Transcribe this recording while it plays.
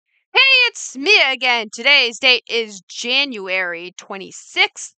It's me again. Today's date is January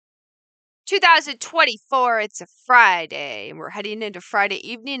 26th, 2024. It's a Friday, and we're heading into Friday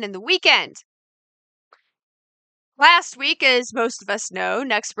evening and the weekend. Last week, as most of us know,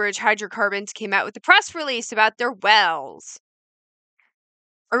 NextBridge Hydrocarbons came out with a press release about their wells.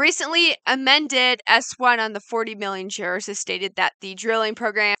 A recently amended S1 on the 40 million shares has stated that the drilling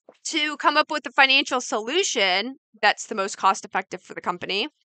program to come up with a financial solution that's the most cost effective for the company,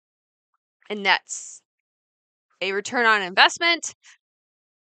 and that's a return on investment.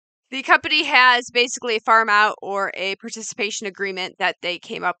 The company has basically a farm out or a participation agreement that they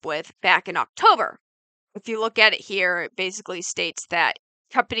came up with back in October. If you look at it here, it basically states that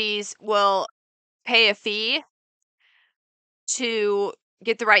companies will pay a fee to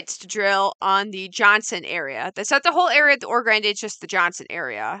get the rights to drill on the Johnson area. That's not the whole area of the Oro Grande, it's just the Johnson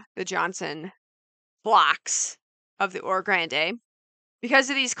area, the Johnson blocks of the Oro Grande. Because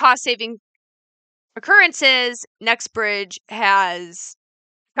of these cost-saving occurrences, NextBridge has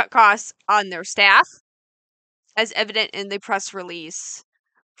cut costs on their staff, as evident in the press release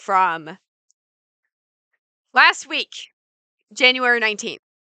from last week, January 19th.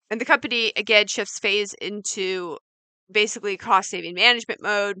 And the company, again, shifts phase into basically cost-saving management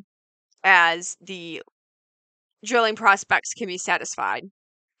mode as the drilling prospects can be satisfied.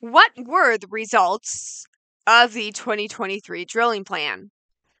 What were the results of the 2023 drilling plan?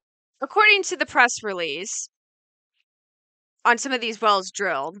 According to the press release, on some of these wells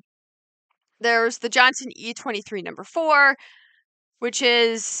drilled, there's the Johnson E23 number 4, which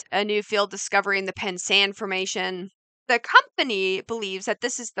is a new field discovery in the Penn Sand Formation. The company believes that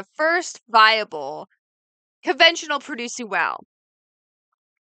this is the first viable conventional producing well.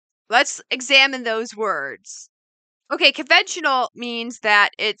 Let's examine those words. Okay, conventional means that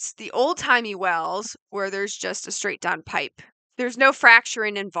it's the old-timey wells where there's just a straight down pipe. There's no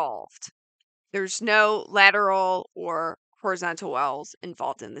fracturing involved. There's no lateral or horizontal wells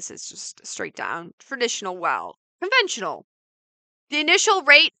involved in this. It's just a straight down traditional well. Conventional. The initial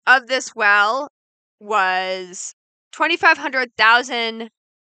rate of this well was 2,500,000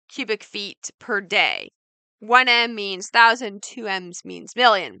 cubic feet per day. 1M means 1,000, 2Ms means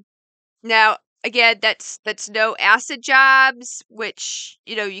million. Now, again, that's no acid jobs, which,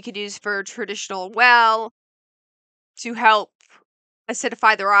 you could use for a traditional well to help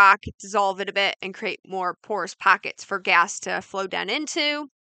acidify the rock, dissolve it a bit, and create more porous pockets for gas to flow down into.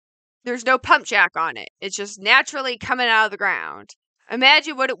 There's no pump jack on it. It's just naturally coming out of the ground.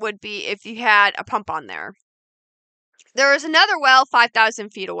 Imagine what it would be if you had a pump on there. There is another well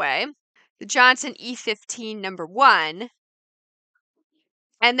 5,000 feet away, the Johnson E15 number 1,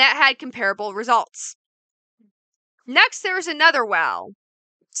 and that had comparable results. Next, there is another well.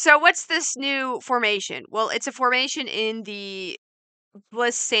 So what's this new formation? Well, it's a formation in the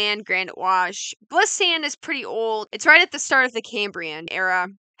Bliss Sandstone Granite Wash. Bliss Sand is pretty old. It's right at the start of the Cambrian era.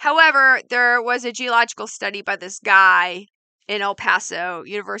 However, there was a geological study by this guy in El Paso,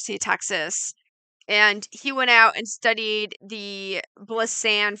 University of Texas, and he went out and studied the Bliss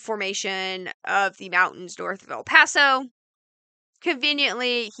Sand formation of the mountains north of El Paso.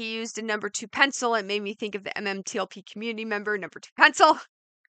 Conveniently, he used a number 2 pencil. It made me think of the MMTLP community member, number 2 pencil.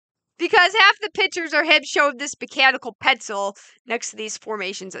 Because half the pictures are him showing this mechanical pencil next to these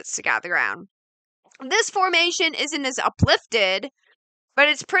formations that stick out of the ground. This formation isn't as uplifted, but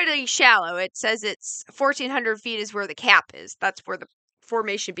it's pretty shallow. It says it's 1,400 feet is where the cap is. That's where the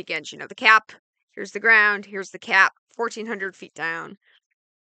formation begins. The cap, here's the ground, here's the cap, 1,400 feet down.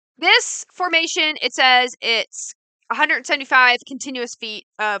 This formation, it says it's 175 continuous feet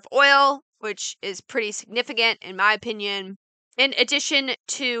of oil, which is pretty significant in my opinion. In addition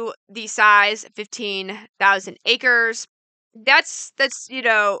to the size, 15,000 acres. That's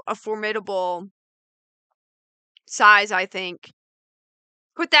a formidable size, I think.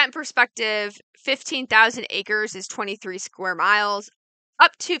 Put that in perspective, 15,000 acres is 23 square miles,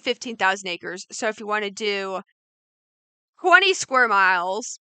 up to 15,000 acres. So if you want to do 20 square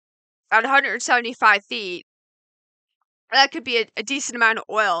miles at 175 feet, that could be a decent amount of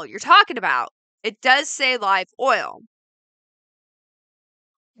oil you're talking about. It does say live oil.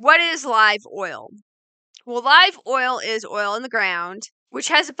 What is live oil? Well, live oil is oil in the ground, which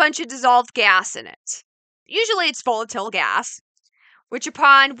has a bunch of dissolved gas in it. Usually it's volatile gas, which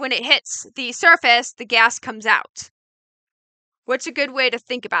when it hits the surface, the gas comes out. What's a good way to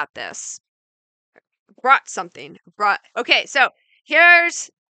think about this? Okay, so here's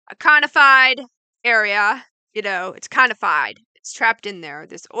a conified area. It's conified. It's trapped in there.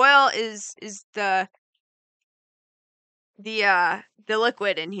 This oil is the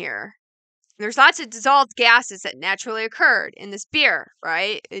liquid in here. There's lots of dissolved gases that naturally occurred in this beer,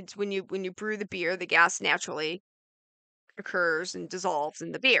 right? It's when you brew the beer, the gas naturally occurs and dissolves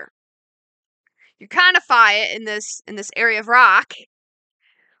in the beer. You quantify it in this area of rock,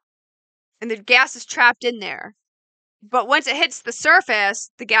 and the gas is trapped in there. But once it hits the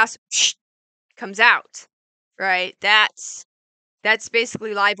surface, the gas comes out, right? That's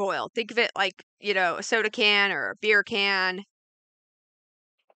basically live oil. Think of it like, a soda can or a beer can.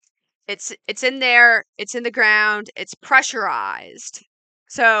 It's in there, it's in the ground, it's pressurized.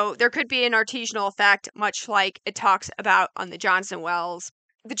 So there could be an artesianal effect, much like it talks about on the Johnson wells.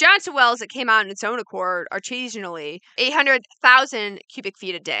 The Johnson wells that came out on its own accord artisanally, 800,000 cubic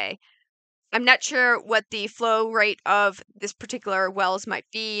feet a day. I'm not sure what the flow rate of this particular wells might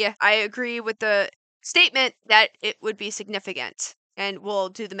be. I agree with the statement that it would be significant. And we'll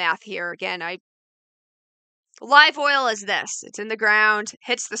do the math here again. Live oil is this. It's in the ground,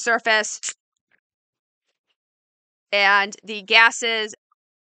 hits the surface, and the gases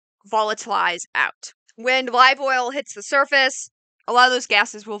volatilize out. When live oil hits the surface, a lot of those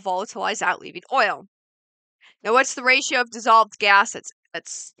gases will volatilize out, leaving oil. Now, what's the ratio of dissolved gas?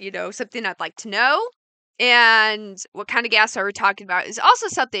 That's something I'd like to know. And what kind of gas are we talking about is also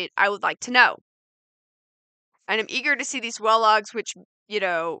something I would like to know. And I'm eager to see these well logs, which,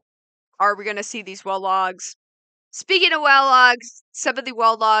 are we going to see these well logs? Speaking of well logs, some of the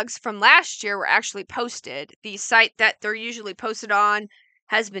well logs from last year were actually posted. The site that they're usually posted on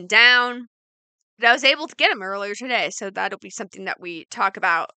has been down, but I was able to get them earlier today, so that'll be something that we talk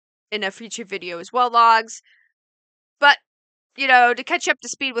about in a future video as well logs. But, to catch up to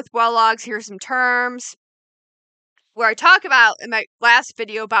speed with well logs, here's some terms. Where I talk about in my last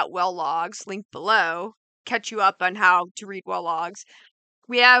video about well logs, link below, catch you up on how to read well logs.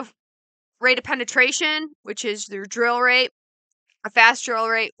 We have rate of penetration, which is their drill rate. A fast drill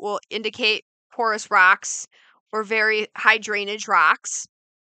rate will indicate porous rocks or very high drainage rocks.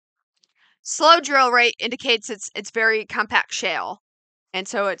 Slow drill rate indicates it's very compact shale. And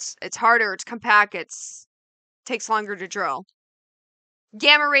so it's harder, it's compact, takes longer to drill.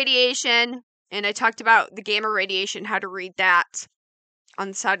 Gamma radiation, and I talked about the gamma radiation, how to read that on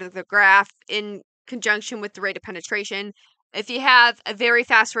the side of the graph in conjunction with the rate of penetration. If you have a very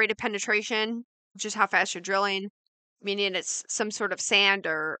fast rate of penetration, which is how fast you're drilling, meaning it's some sort of sand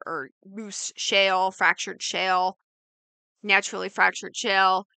or loose shale, fractured shale, naturally fractured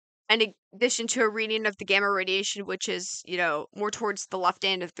shale, and in addition to a reading of the gamma radiation, which is, more towards the left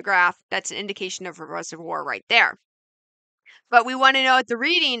end of the graph, that's an indication of a reservoir right there. But we want to know what the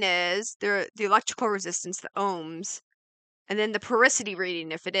reading is, the electrical resistance, the ohms, and then the porosity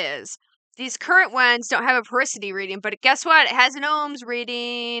reading if it is. These current ones don't have a porosity reading, but guess what? It has an ohms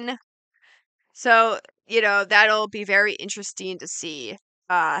reading. So, that'll be very interesting to see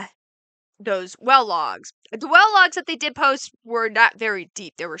those well logs. The well logs that they did post were not very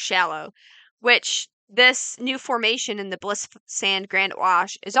deep. They were shallow, which this new formation in the Bliss Sand Granite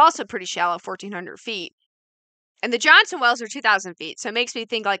Wash is also pretty shallow, 1,400 feet. And the Johnson wells are 2,000 feet. So it makes me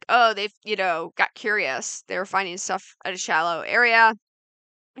think like, oh, they've, got curious. They were finding stuff at a shallow area,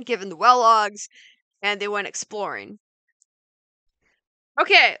 given the well logs, and they went exploring.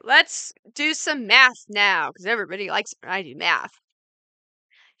 Okay, let's do some math now, because everybody likes it when I do math.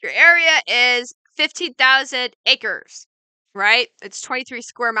 Your area is 15,000 acres, right? It's 23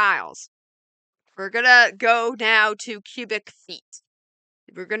 square miles. We're going to go now to cubic feet.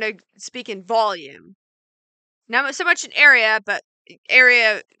 We're going to speak in volume. Not so much in area, but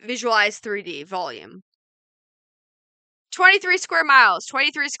area visualized 3D volume. 23 square miles.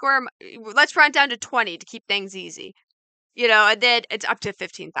 Let's round down to 20 to keep things easy. And then it's up to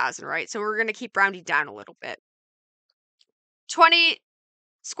 15,000, right? So we're going to keep rounding down a little bit. 20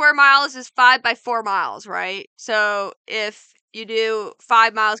 square miles is 5 by 4 miles, right? So if you do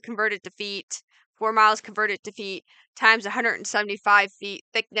 5 miles converted to feet, 4 miles converted to feet, times 175 feet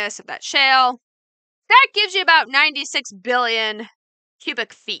thickness of that shale, that gives you about 96 billion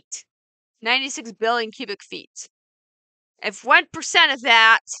cubic feet. 96 billion cubic feet. If 1% of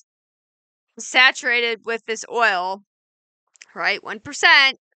that is saturated with this oil, right?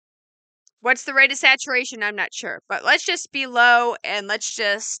 1%. What's the rate of saturation? I'm not sure. But let's just be low and let's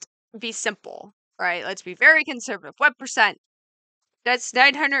just be simple, right? Let's be very conservative. 1%. That's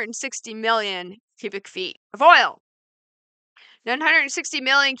 960 million cubic feet of oil. 960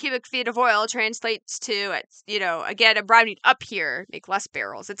 million cubic feet of oil translates to, again, I'm rounding up here, make less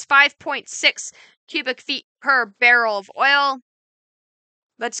barrels. It's 5.6 cubic feet per barrel of oil.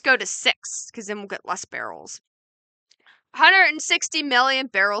 Let's go to 6, because then we'll get less barrels. 160 million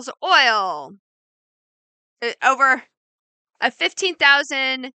barrels of oil over a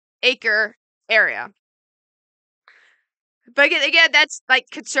 15,000 acre area. But again, that's like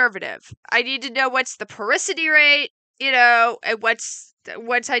conservative. I need to know what's the porosity rate, and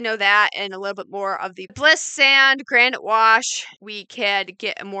once I know that and a little bit more of the Bliss Sand Granite Wash, we can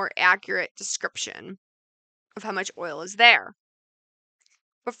get a more accurate description of how much oil is there.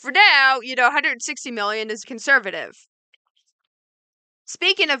 But for now, 160 million is conservative.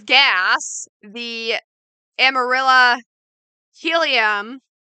 Speaking of gas, the Amarillo Helium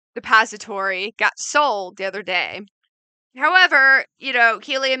Depository got sold the other day. However,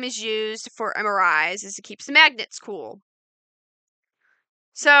 helium is used for MRIs as it keeps the magnets cool.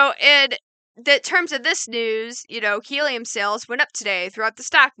 So, in the terms of this news, helium sales went up today throughout the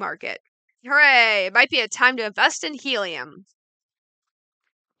stock market. Hooray! It might be a time to invest in helium.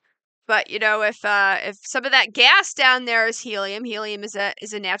 But if some of that gas down there is helium is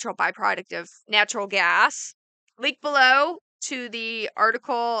a natural byproduct of natural gas. Link below to the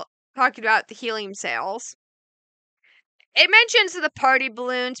article talking about the helium sales. It mentions the party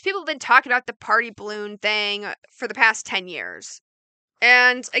balloons. People have been talking about the party balloon thing for the past 10 years.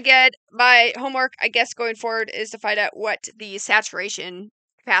 And again, my homework, I guess, going forward is to find out what the saturation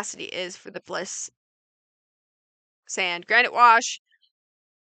capacity is for the Bliss Sand Granite Wash.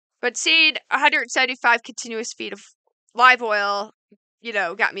 But seeing 175 continuous feet of live oil,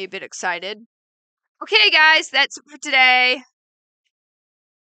 got me a bit excited. Okay, guys, that's it for today.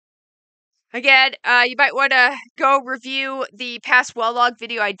 Again, you might want to go review the past well log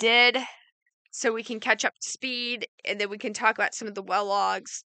video I did so we can catch up to speed, and then we can talk about some of the well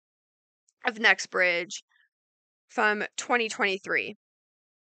logs of Next Bridge from 2023.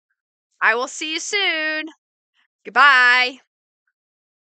 I will see you soon. Goodbye.